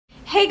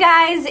Hey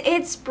guys,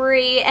 it's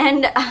Bree,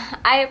 and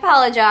I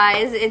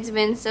apologize. It's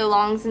been so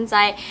long since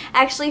I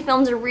actually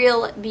filmed a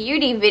real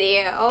beauty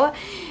video.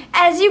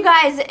 As you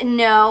guys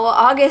know,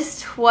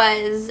 August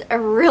was a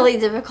really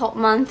difficult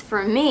month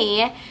for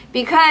me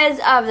because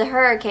of the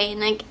hurricane.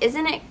 Like,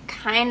 isn't it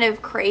kind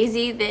of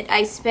crazy that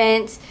I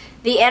spent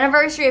the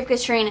anniversary of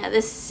Katrina, the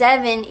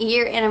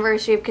 7-year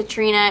anniversary of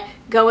Katrina,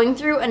 going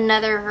through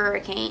another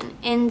hurricane?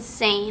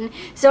 Insane.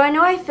 So I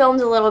know I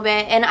filmed a little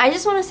bit, and I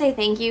just want to say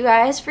thank you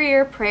guys for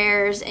your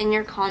prayers and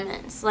your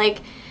comments.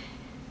 Like,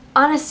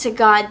 honest to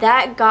God,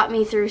 that got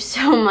me through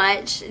so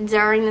much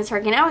during this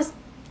hurricane. I was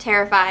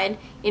terrified.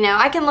 You know,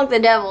 I can look the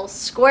devil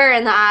square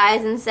in the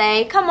eyes and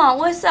say, come on,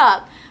 what's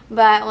up?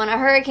 But when a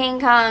hurricane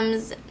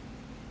comes,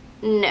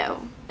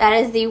 no. That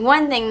is the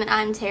one thing that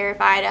I'm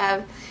terrified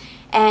of.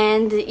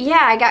 And yeah,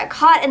 I got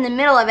caught in the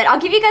middle of it. I'll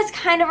give you guys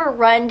kind of a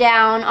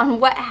rundown on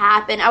what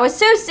happened. I was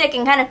so sick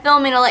and kind of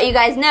filming to let you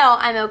guys know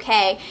I'm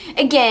okay.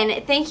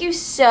 Again, thank you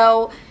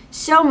so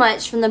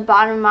much from the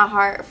bottom of my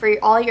heart for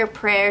all your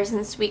prayers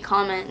and sweet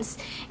comments.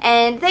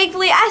 And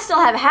thankfully, I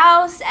still have a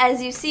house,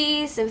 as you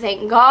see, so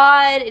thank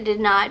God it did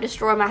not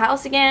destroy my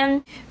house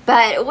again.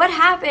 But what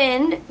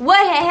happened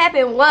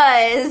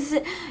was,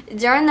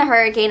 during the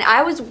hurricane,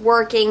 I was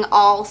working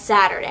all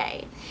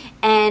Saturday.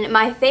 And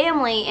my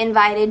family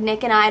invited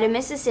Nick and I to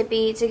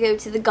Mississippi to go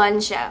to the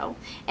gun show.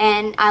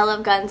 And I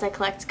love guns, I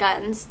collect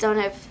guns. Don't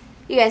know if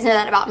you guys know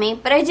that about me,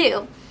 but I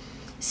do.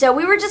 So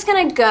we were just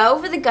gonna go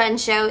for the gun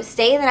show,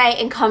 stay the night,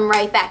 and come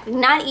right back.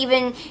 Not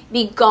even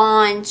be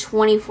gone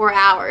 24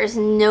 hours,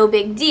 no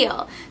big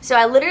deal. So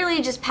I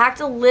literally just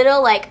packed a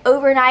little like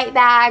overnight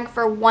bag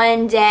for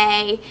one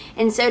day,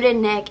 and so did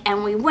Nick,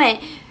 and we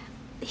went.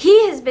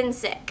 He has been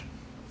sick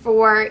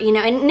for, you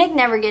know, and Nick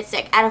never gets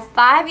sick. Out of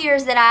 5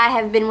 years that I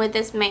have been with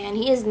this man,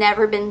 he has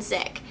never been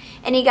sick.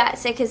 And he got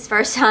sick his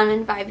first time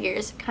in 5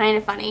 years. Kind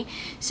of funny.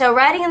 So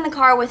riding in the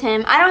car with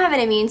him, I don't have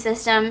an immune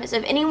system, so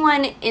if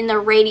anyone in the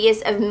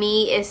radius of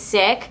me is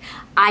sick,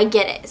 I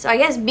get it. So I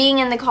guess being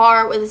in the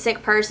car with a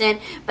sick person,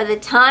 by the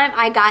time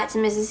I got to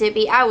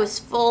Mississippi, I was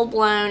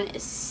full-blown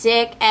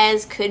sick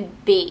as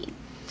could be.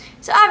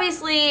 So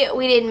obviously,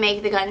 we didn't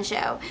make the gun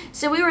show.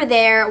 So we were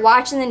there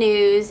watching the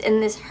news,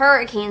 and this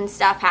hurricane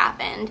stuff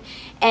happened.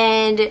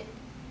 And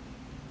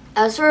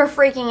I was sort of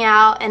freaking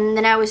out, and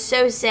then I was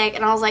so sick,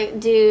 and I was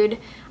like, dude,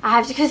 I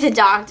have to go to the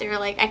doctor.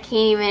 Like, I can't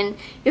even.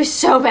 It was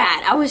so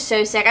bad. I was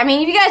so sick. I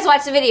mean, if you guys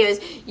watch the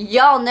videos,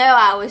 y'all know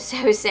I was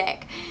so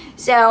sick.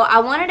 So I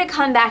wanted to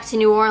come back to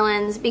New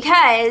Orleans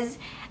because,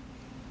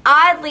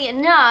 oddly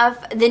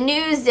enough, the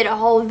news did a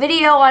whole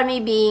video on me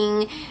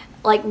being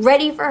like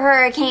ready for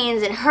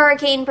hurricanes and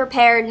hurricane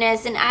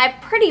preparedness, and I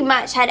pretty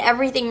much had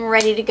everything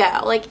ready to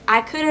go. Like,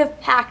 I could have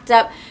packed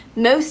up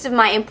most of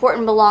my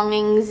important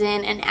belongings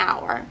in an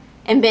hour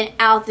and been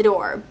out the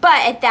door.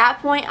 But at that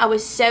point, I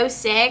was so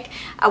sick.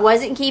 I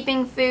wasn't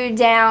keeping food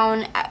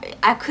down.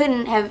 I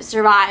couldn't have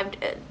survived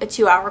a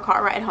 2-hour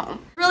car ride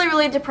home.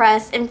 Really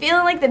depressed and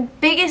feeling like the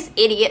biggest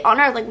idiot on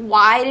earth. Like,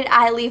 why did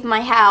I leave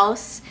my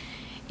house?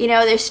 You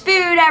know, there's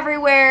food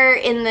everywhere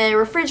in the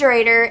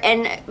refrigerator,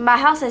 and my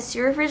house has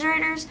 2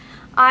 refrigerators,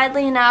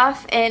 oddly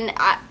enough, and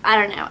I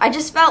don't know. I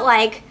just felt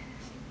like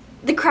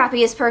the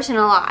crappiest person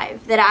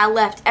alive, that I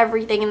left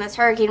everything and this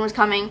hurricane was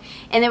coming,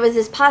 and there was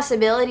this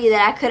possibility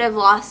that I could have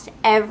lost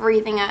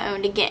everything I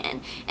owned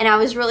again, and I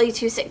was really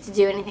too sick to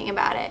do anything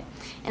about it.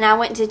 And I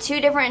went to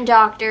 2 different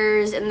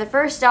doctors, and the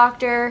first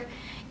doctor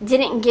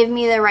didn't give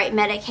me the right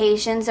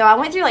medication, so I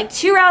went through like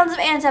 2 rounds of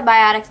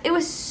antibiotics. It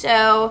was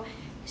so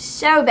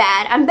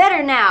bad. I'm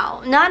better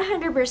now. Not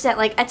 100%.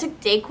 Like, I took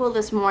Dayquil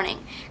this morning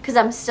because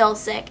I'm still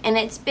sick. And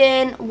it's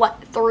been,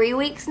 what, 3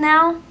 weeks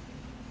now?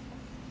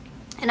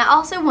 And I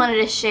also wanted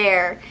to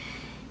share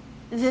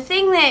the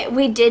thing that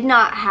we did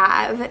not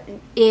have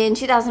in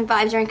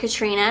 2005 during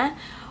Katrina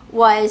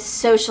was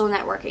social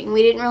networking.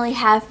 We didn't really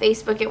have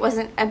Facebook. It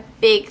wasn't a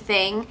big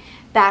thing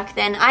back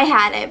then. I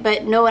had it,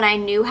 but no one I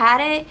knew had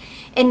it.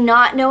 And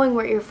not knowing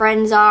where your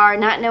friends are,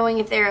 not knowing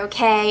if they're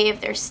okay, if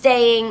they're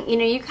staying, you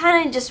know, you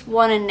kind of just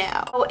want to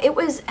know. So it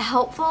was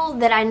helpful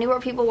that I knew where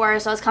people were,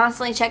 so I was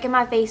constantly checking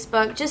my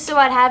Facebook just so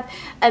I'd have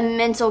a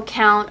mental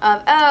count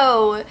of,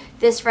 oh,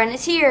 this friend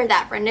is here,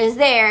 that friend is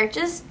there,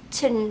 just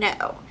to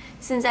know,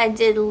 since I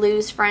did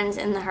lose friends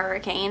in the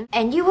hurricane.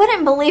 And you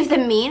wouldn't believe the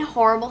mean,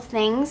 horrible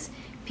things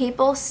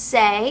people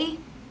say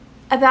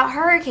about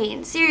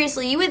hurricanes.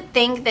 Seriously, you would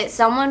think that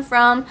someone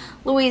from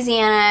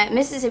Louisiana,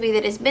 Mississippi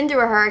that has been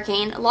through a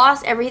hurricane,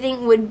 lost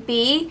everything, would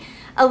be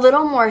a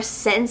little more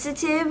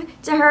sensitive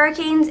to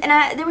hurricanes.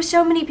 And there were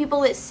so many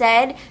people that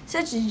said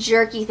such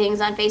jerky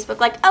things on Facebook,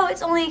 like, oh,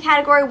 it's only a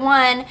Category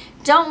 1,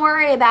 don't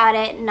worry about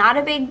it, not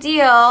a big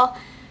deal.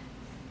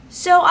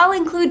 So I'll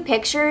include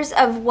pictures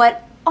of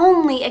what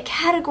only a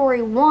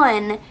Category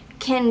 1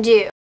 can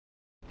do.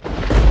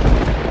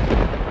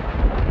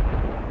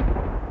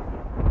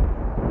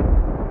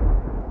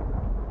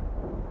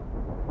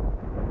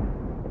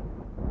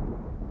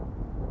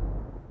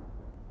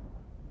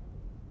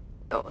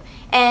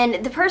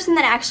 And the person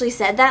that actually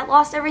said that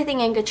lost everything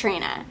in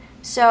Katrina.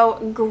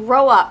 So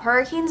grow up.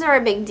 Hurricanes are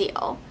a big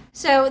deal.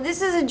 So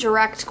this is a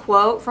direct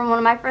quote from one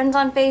of my friends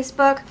on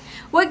Facebook.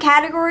 What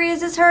category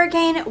is this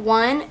hurricane?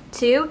 1,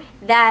 2,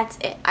 that's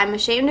it. I'm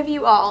ashamed of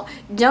you all.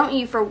 Don't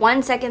you for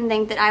 1 second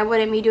think that I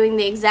wouldn't be doing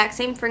the exact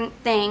same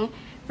thing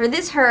for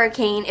this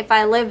hurricane if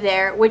I lived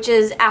there, which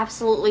is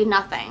absolutely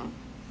nothing.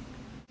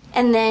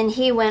 And then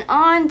he went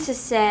on to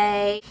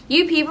say,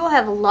 you people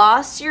have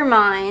lost your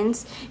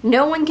minds.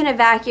 No one can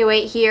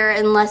evacuate here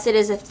unless it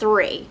is a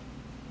 3.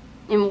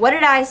 And what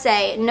did I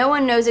say? No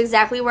one knows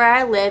exactly where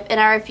I live, and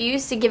I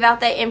refuse to give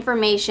out that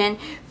information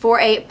for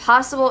a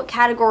possible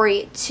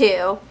category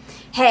 2.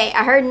 Hey,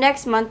 I heard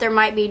next month there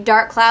might be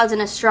dark clouds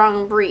and a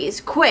strong breeze.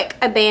 Quick,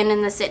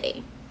 abandon the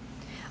city.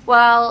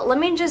 Well, let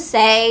me just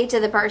say to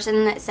the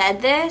person that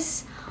said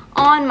this,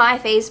 on my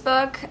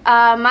Facebook,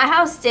 my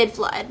house did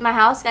flood. My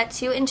house got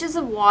 2 inches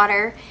of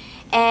water,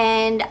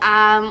 and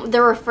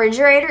the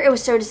refrigerator, it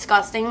was so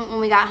disgusting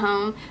when we got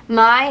home.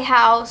 My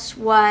house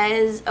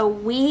was a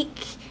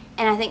week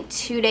and I think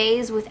 2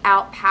 days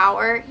without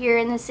power here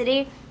in the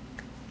city.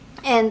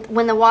 And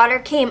when the water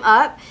came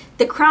up,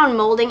 the crown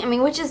molding, I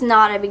mean, which is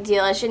not a big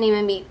deal. I shouldn't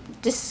even be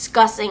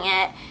discussing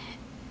it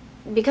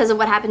because of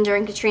what happened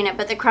during Katrina,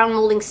 but the crown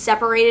molding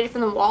separated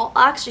from the wall.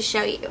 I'll actually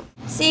show you.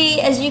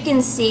 See, as you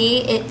can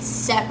see, it's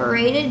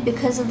separated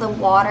because of the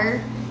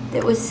water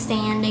that was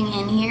standing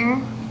in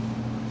here.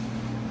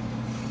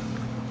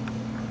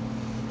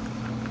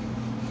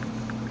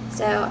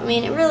 So, I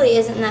mean, it really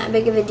isn't that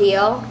big of a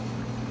deal.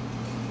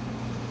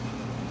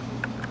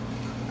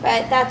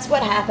 But that's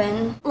what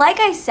happened. Like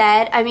I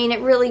said, I mean,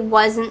 it really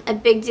wasn't a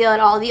big deal at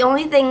all. The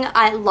only thing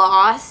I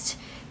lost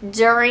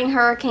during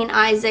Hurricane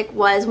Isaac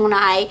was when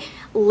I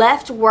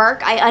left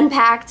work, I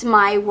unpacked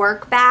my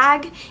work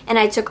bag and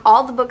I took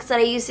all the books that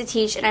I used to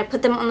teach and I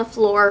put them on the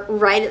floor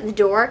right at the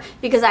door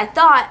because I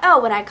thought,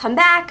 oh, when I come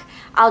back,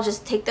 I'll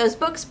just take those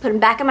books, put them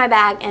back in my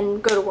bag,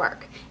 and go to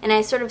work. And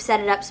I sort of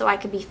set it up so I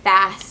could be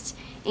fast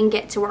and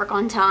get to work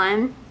on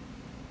time.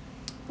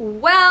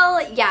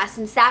 Well, yeah,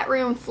 since that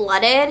room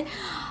flooded,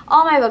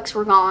 all my books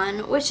were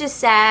gone, which is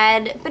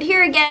sad. But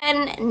here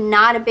again,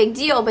 not a big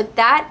deal, but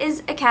that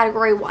is a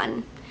category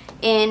 1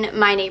 in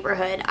my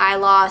neighborhood. I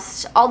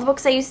lost all the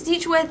books I used to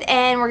teach with,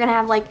 and we're gonna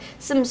have like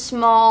some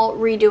small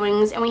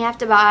redoings, and we have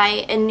to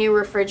buy a new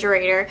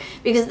refrigerator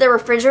because the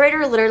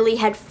refrigerator literally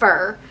had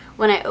fur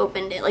when I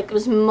opened it. Like, it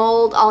was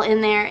mold all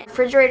in there. The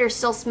refrigerator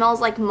still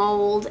smells like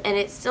mold, and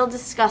it's still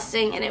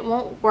disgusting, and it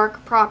won't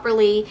work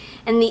properly,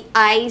 and the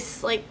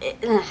ice, like,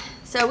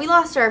 so we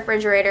lost our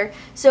refrigerator.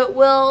 So it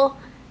will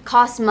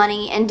cost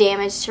money and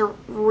damage to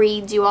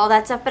redo all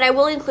that stuff, but I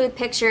will include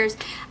pictures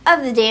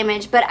of the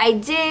damage. But I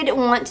did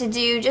want to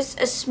do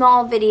just a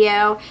small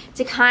video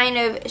to kind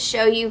of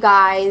show you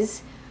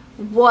guys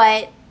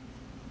what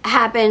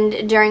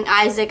happened during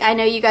Isaac. I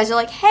know you guys are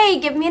like, hey,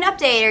 give me an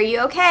update. Are you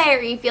okay?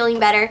 Are you feeling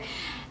better?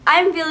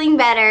 I'm feeling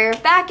better.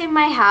 Back in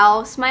my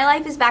house. My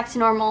life is back to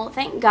normal,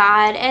 thank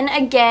God. And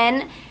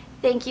again,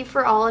 thank you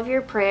for all of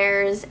your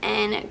prayers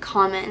and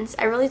comments.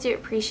 I really do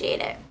appreciate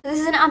it. This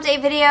is an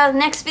update video. The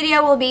next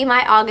video will be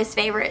my August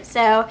favorite,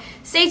 so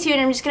stay tuned.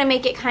 I'm just going to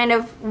make it kind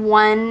of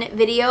one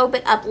video,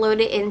 but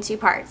upload it in 2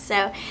 parts.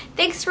 So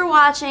thanks for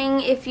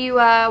watching. If you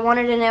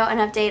wanted to know an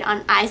update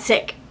on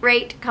Isaac,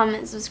 rate,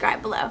 comment,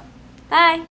 subscribe below. Bye!